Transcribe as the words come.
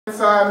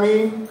inside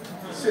me,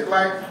 shit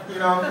like, you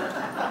know,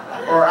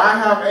 or I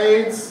have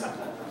AIDS.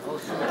 You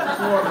want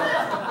to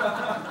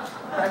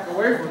back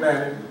away from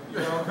that, and, you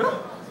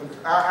know.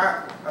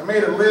 I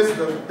made a list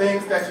of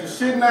things that you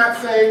should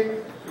not say,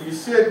 you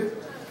should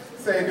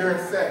say during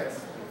sex.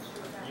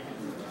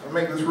 I'll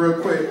make this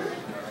real quick.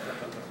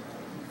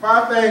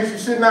 5 things you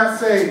should not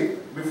say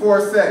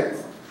before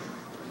sex.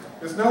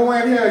 There's no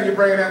way in hell you're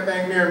bringing that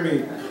thing near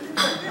me.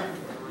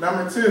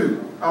 Number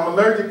 2, I'm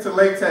allergic to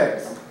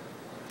latex.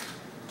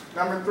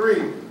 Number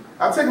 3,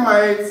 I took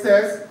my AIDS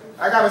test.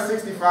 I got a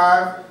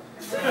 65.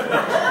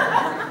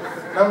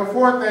 Number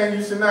 4 thing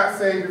you should not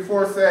say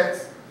before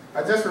sex.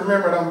 I just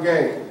remembered I'm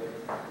gay.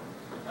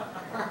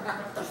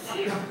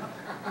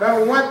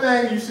 Number 1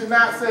 thing you should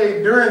not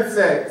say during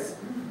sex.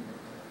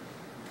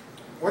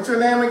 What's your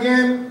name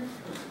again?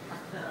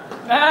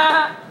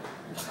 I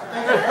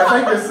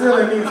think your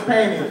ceiling needs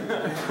painting.